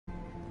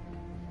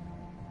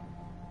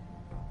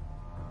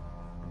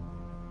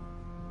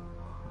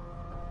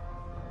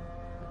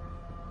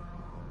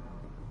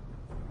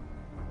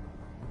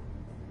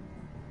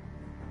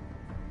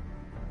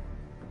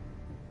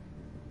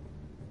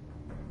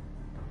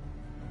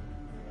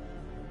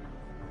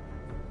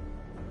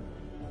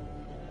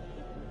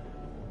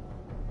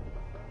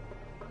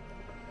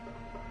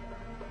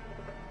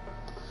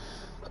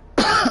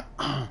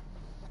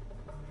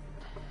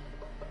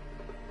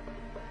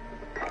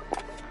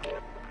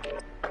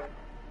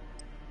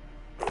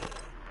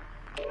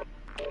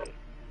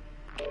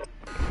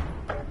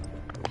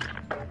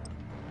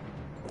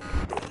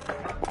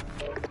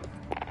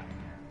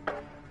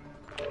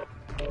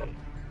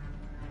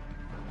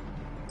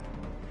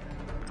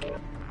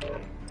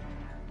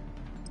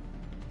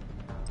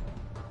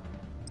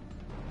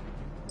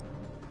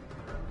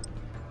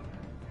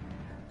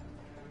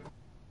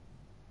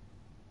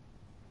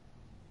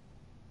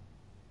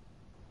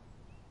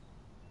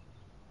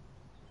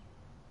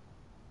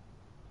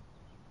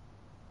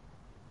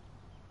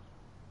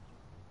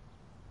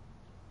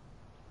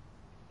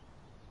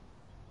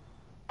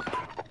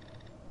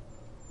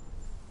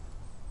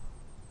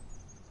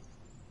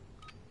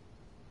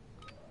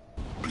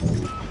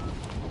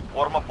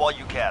Form up while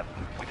you can.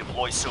 We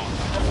deploy soon.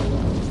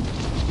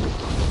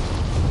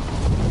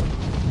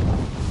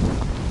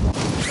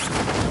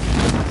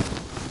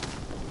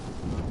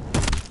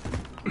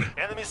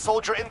 Enemy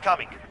soldier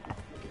incoming.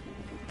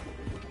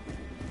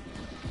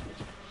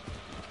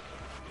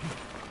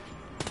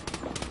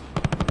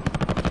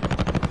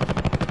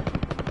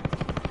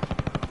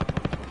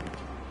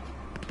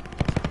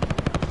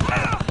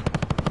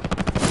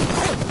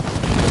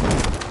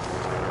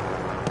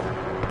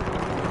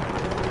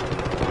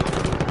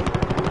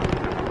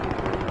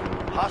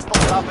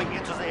 Hostile dropping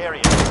into the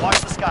area. Watch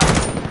the sky.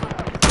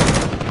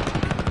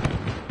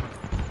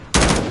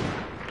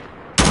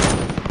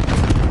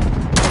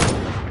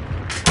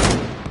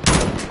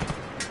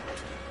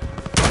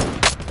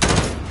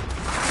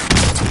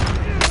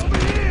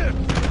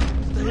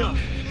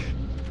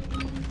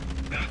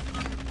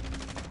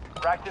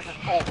 Practice is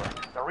over.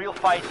 The real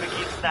fight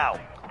begins now.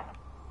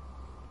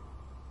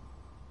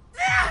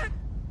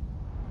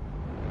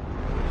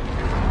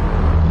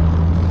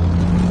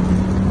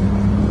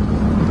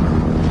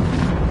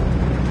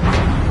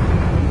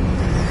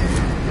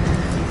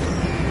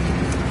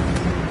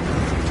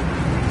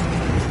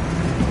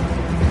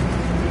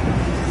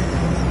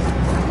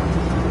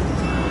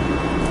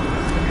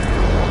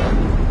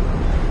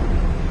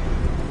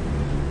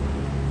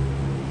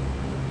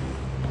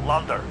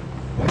 Plunder.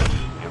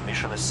 Your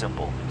mission is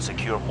simple.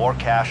 Secure more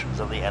cash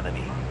than the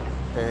enemy.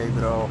 Hey,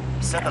 bro.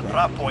 Set a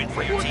drop point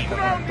for your team.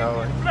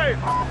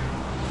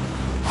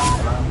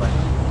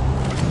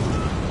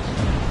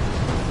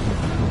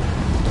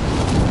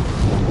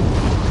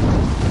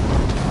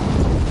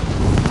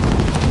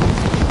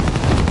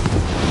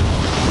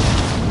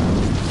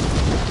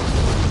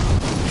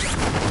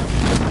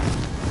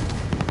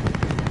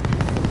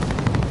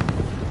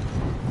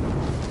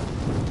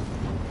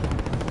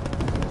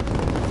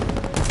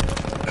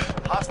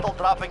 Hostile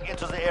dropping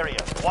into the area.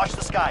 Watch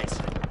the skies.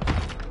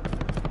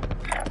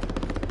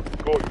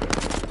 Go there.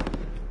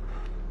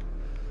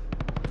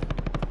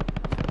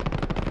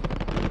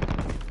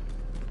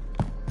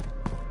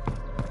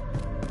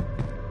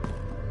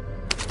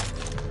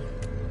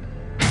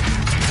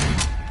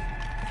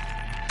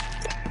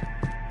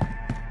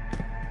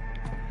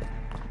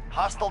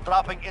 Hostile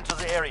dropping into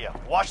the area.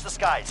 Watch the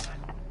skies.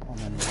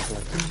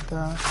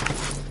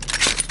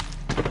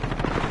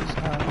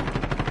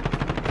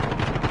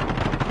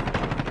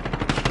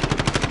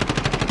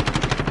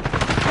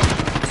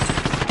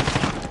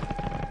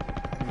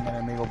 Un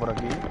enemigo por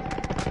aquí.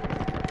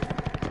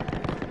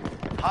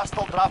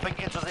 Hostile dropping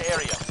into the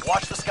area.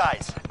 Watch the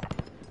skies.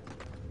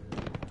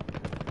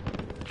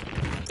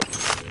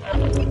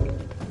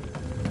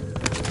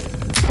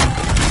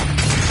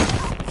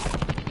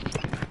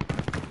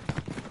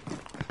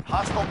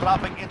 Hostile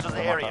dropping into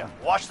the area.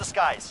 Watch the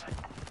skies.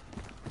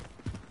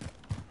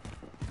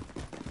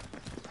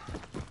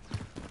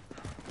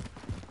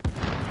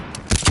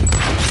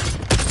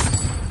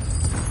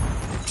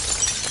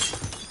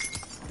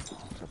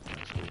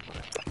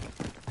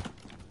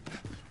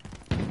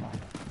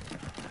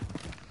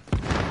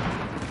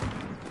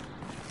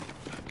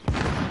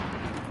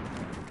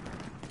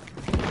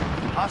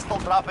 Hostile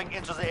dropping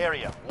into the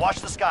area. Watch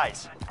the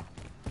skies.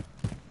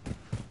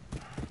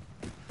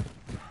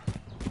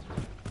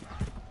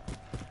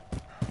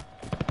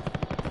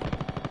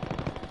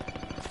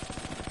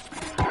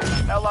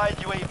 Allied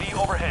UAV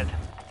overhead.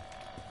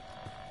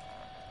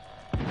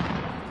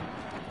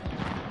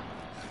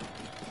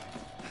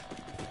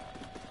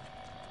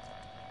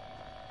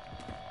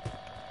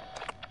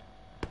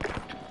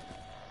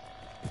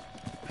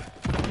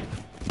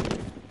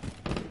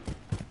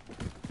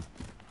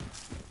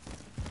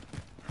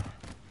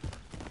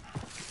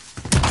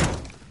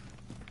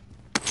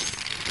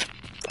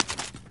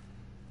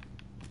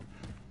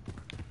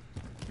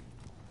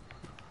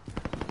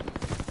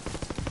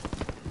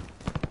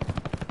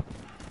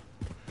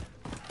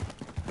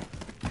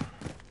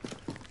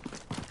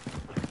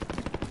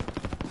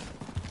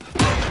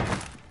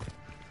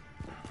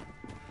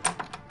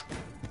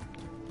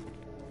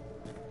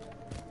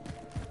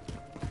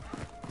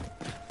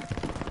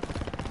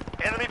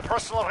 Enemy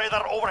personal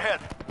radar overhead.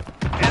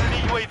 Enemy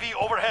UAV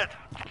overhead.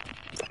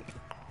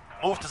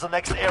 Move to the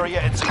next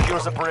area and secure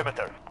the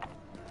perimeter.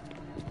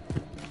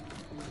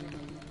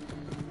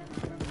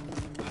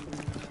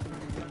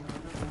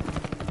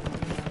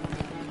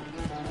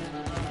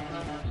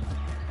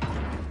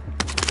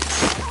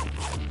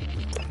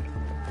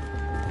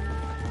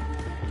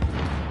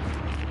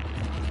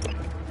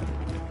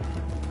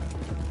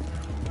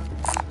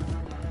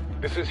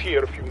 This is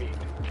here if you need.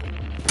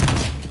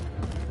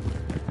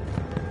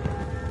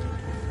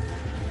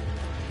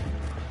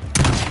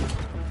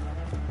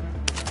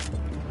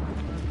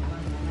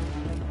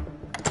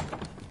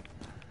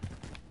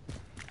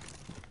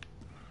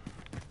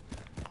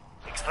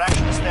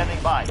 Extraction is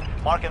standing by.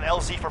 Mark an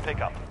LZ for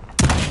pickup.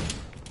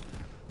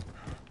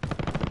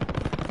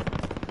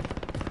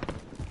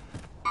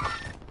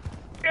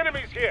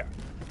 Enemies here!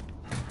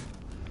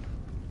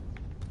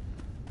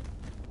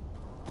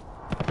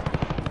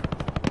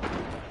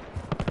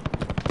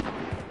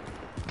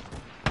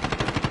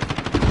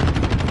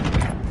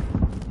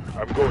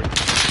 Going.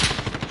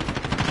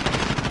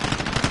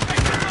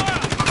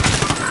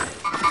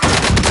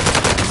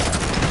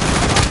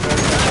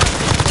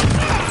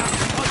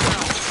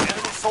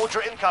 Enemy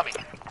soldier incoming.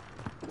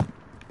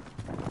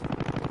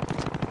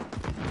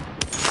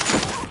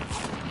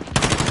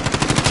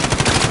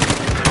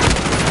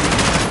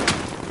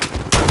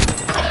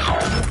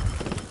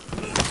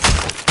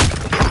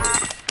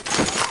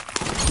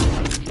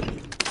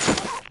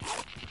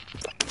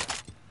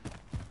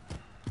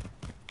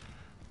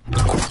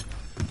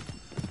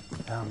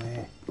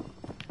 Déjame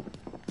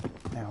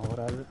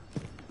mejorar.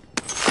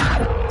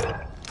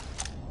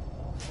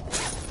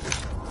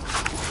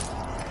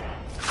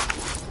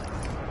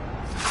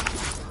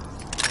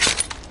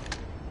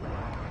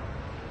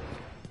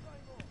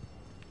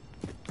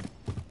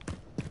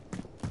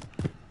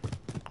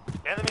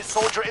 Enemy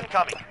soldier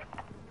incoming.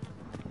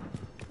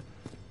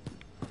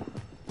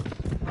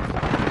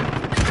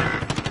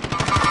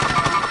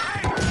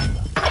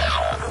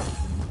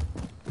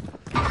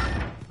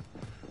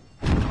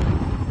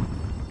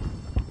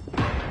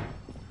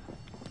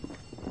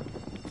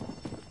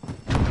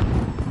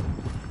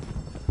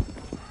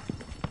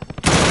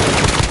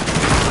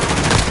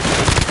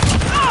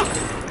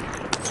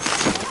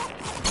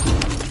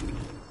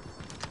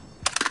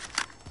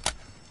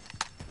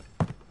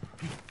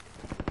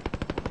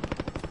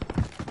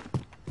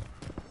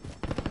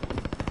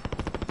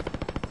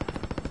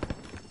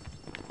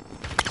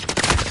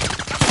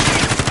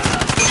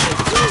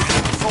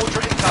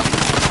 Soldier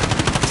incoming.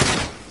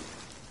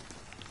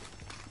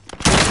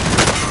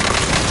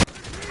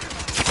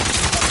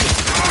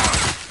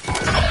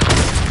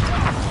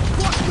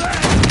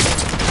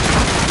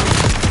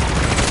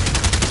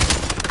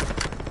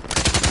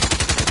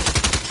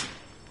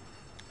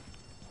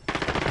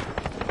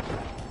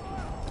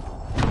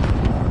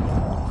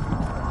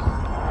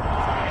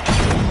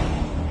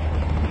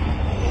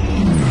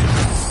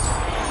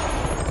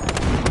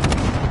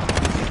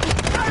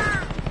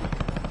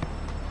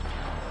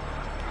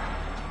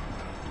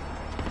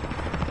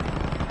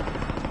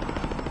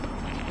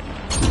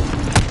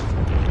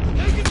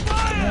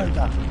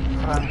 Mierda,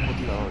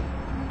 francotirador.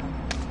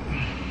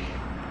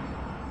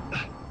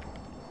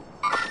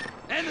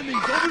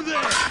 Enemies over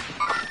there!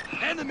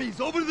 Enemies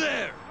over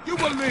there! You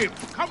will live.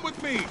 Come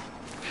with me.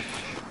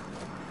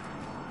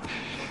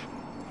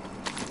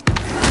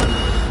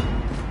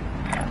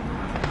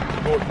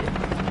 Going.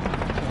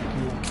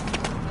 Tranquilo.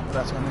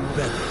 Gracias, amigo.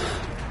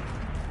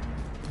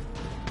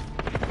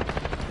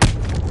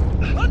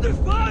 Under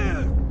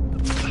fire!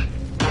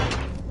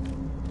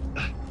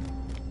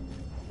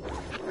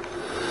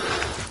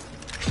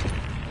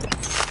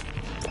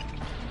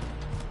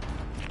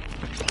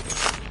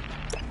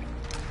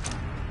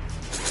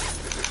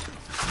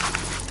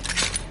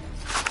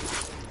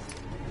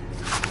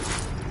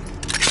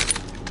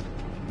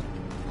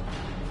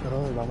 Pero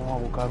vamos a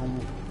buscar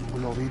un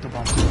globito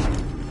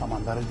para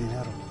mandar el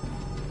dinero.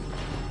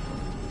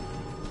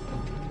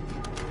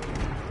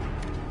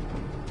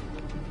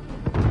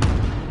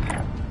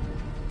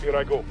 Here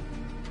I go.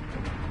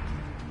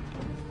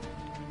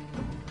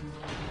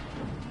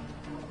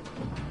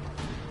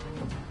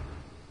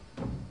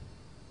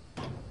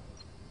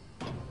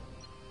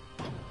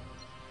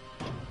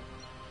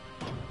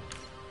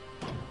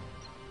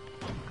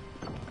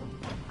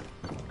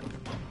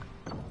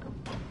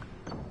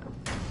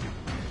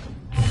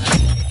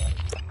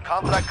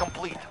 Contract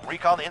complete.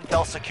 Recon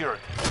intel secured.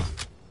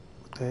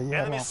 Ustedes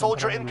llegan Enemy a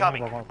soldier comprar el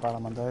incoming. dinero para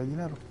mandar el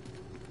dinero.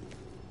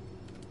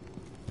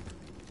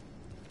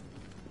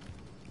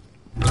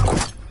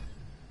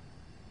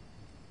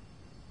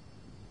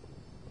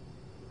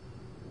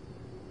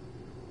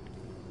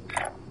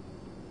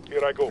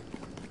 Here I go.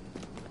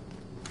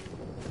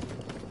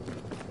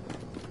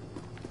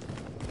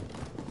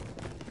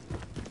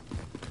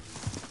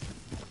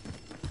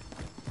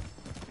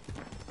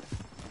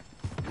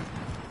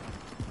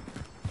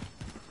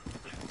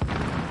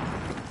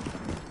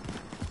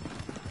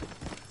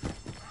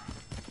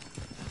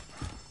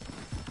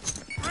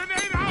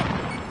 Grenade out.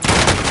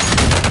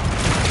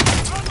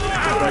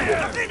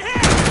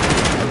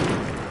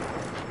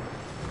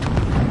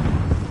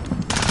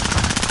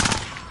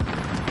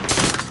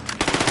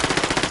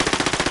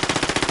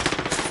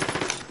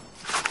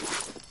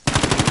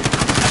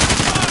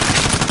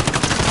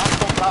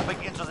 Hostile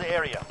dropping into the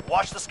area.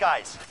 Watch the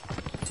skies.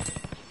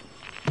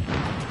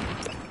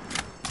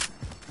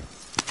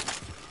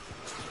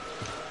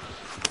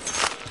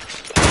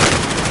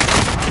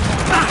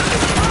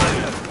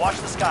 Watch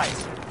the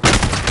skies.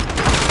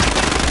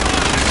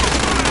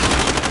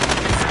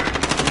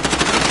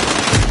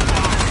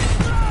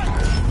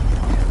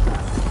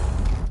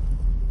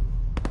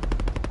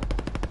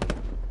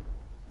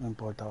 No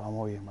importa,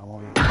 vamos bien,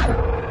 vamos bien.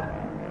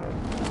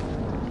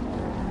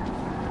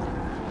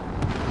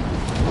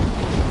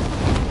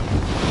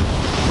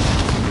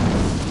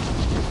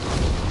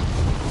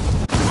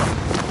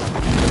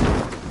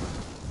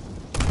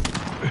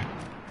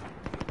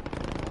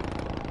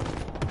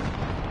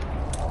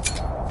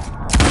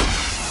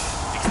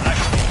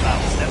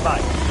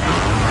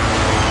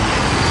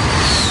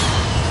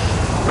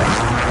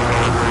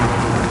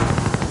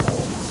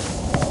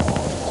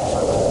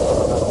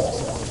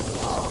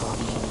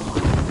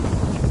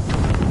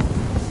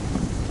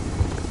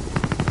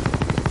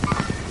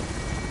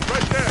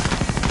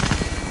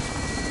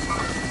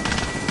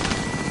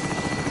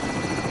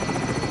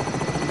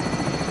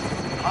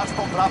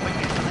 Hostile dropping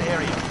into the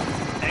area.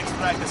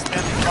 Extract is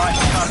standing by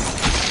for cargo.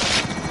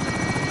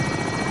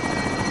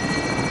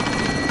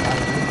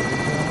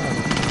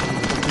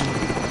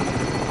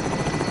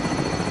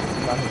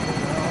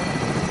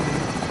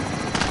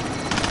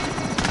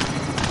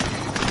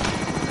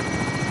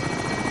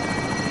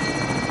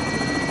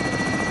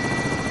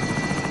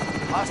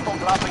 Hostile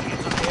dropping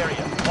into the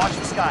area. Watch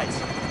the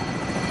skies.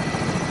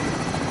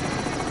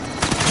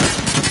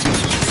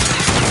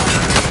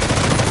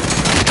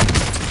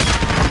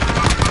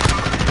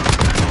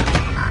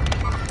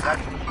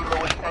 That's the kilo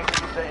is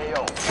exiting the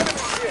AO.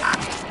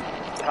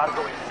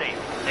 Cargo is safe.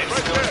 Next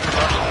village to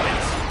Cargo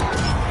wins.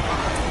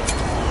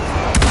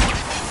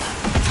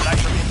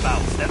 Extraction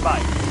inbound. Stand by.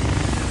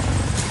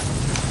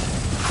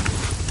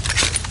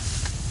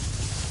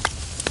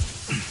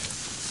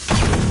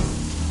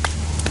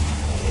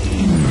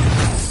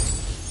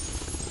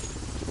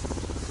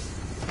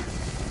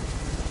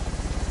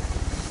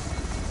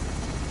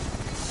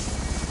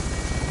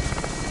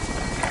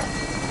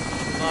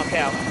 Mark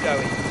out, I'm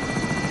going.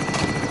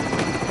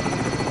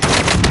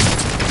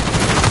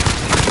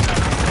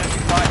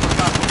 Standing by for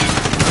cargo.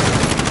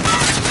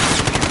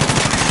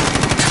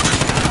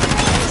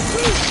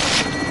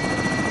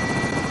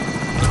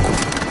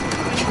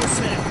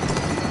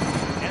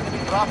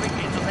 Enemy dropping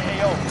into the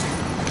AO.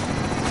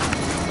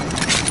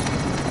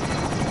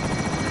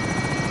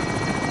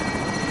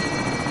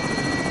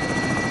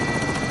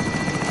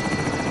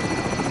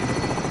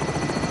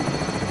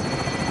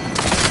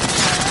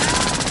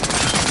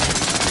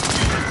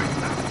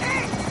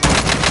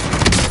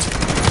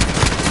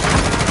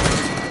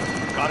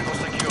 Cargo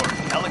secure.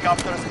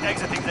 Helicopters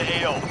exiting the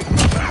AO.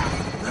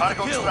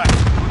 Cargo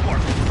extracted. Good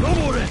work. No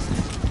more rest.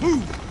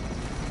 Move.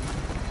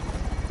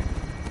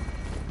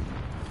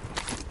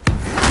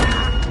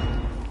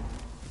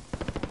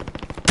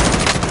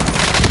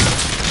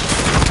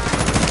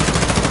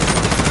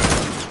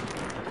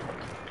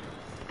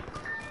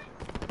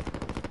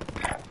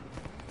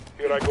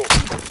 Here I go.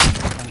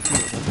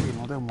 Tranquilo, tranquilo,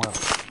 no te muevas.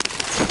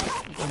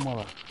 No te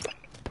muevas.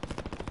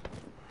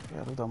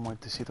 Ya tú estás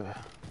muertecito ya.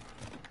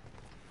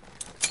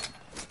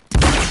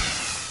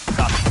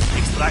 Copy.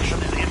 Extraction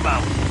is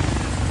inbound.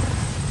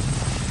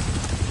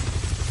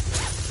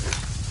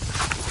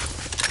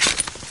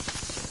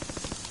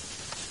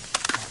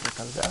 Vamos a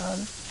recargar.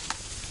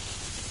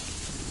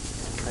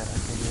 Espera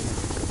que llegue el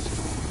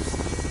próximo.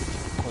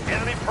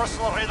 Enemy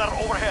personal radar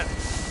overhead.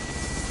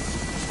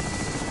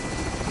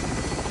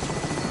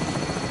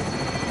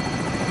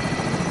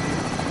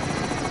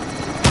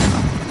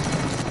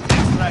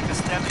 Extract is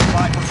standing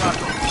by for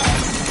cargo.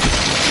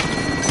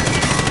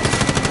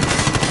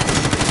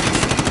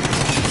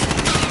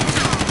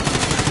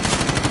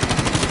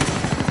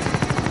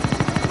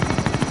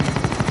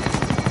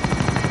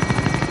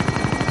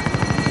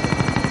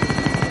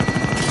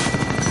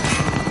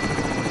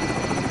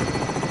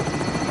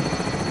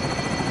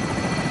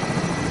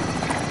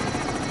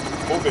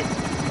 Moving.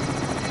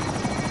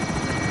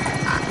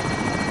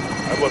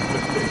 I was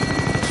mistaken.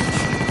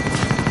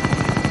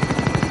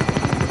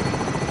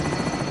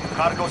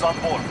 Cargo's on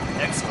board.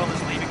 Exfil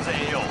is leaving the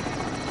AO.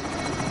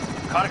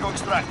 Cargo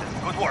extracted.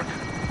 Good work.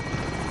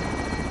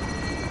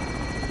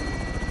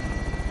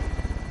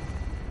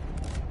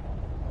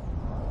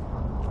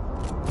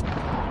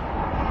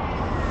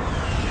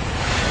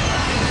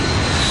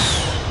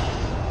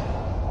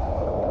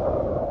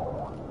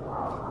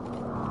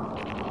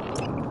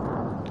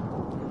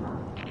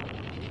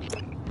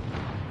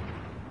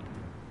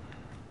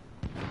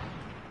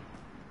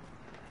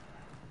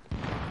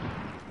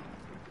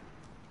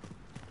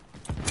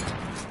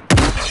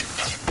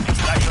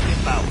 Extraction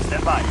inbound.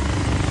 Stand by.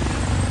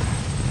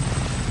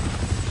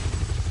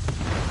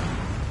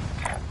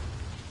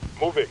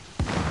 Moving.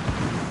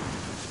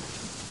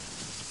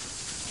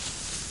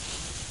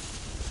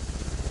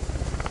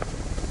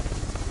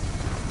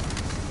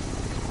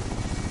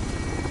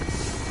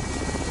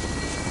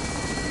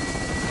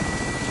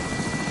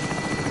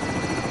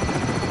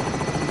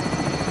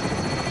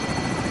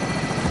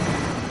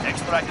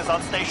 Extract is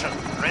on station.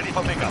 Ready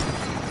for pickup.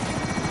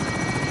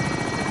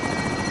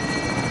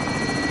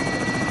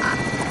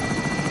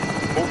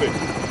 Moving.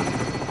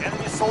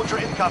 Enemy soldier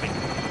incoming.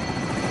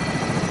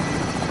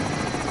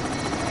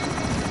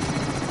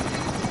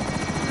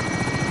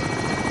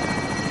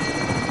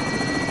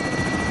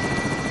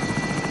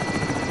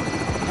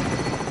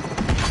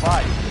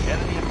 Five.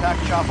 Enemy attack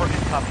chopper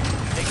incoming.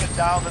 Take it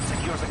down and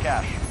secure the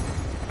cache.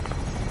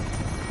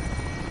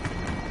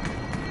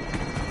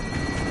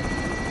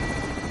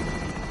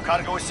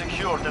 Cargo is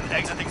secured and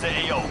exiting the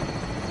AO.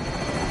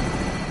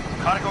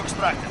 Cargo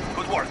extracted.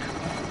 Good work.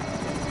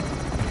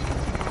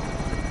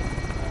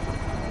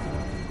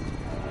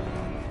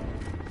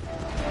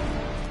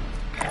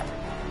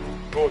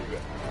 Good.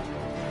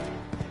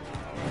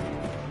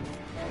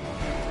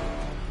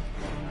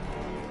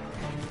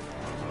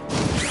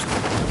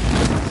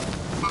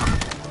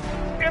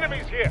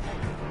 Enemies here.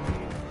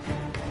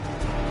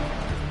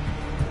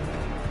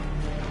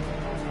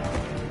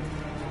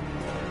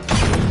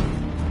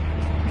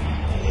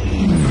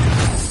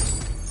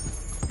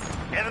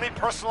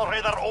 personal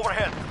radar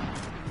overhead.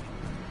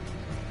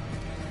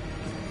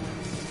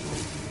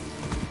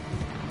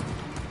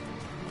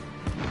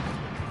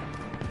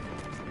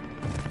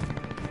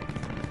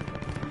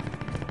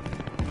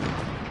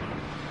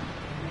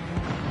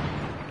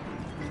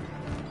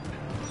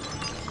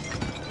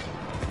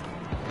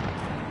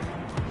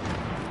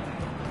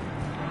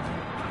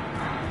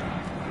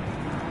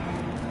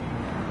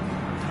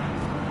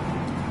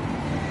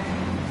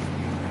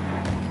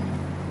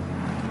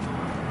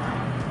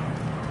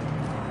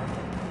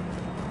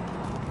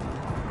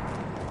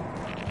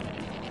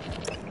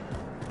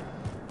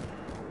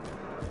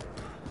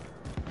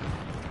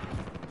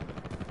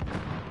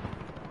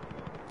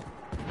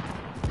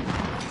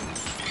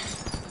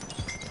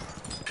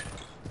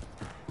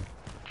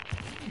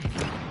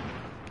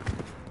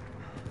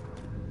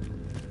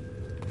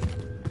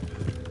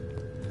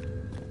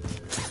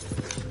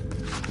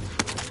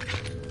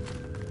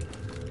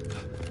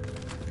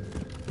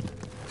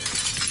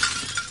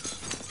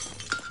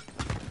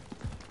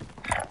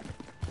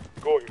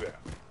 Going there.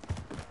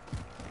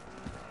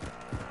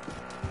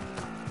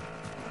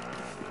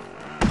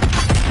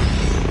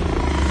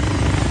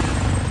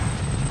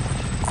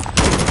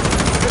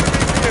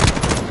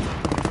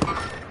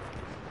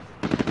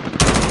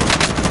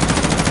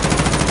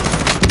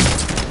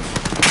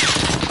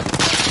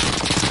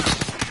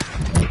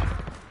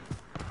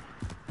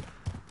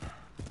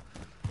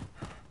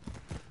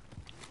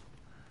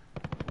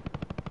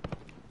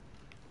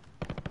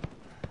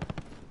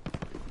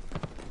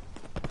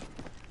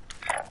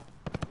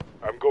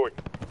 I'm going.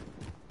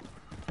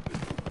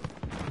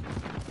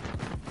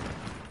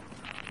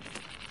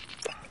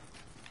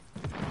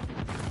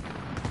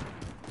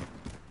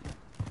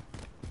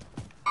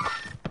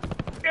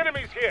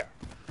 Enemies here.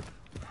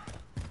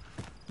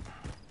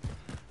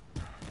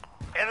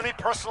 Enemy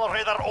personal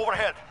radar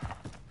overhead.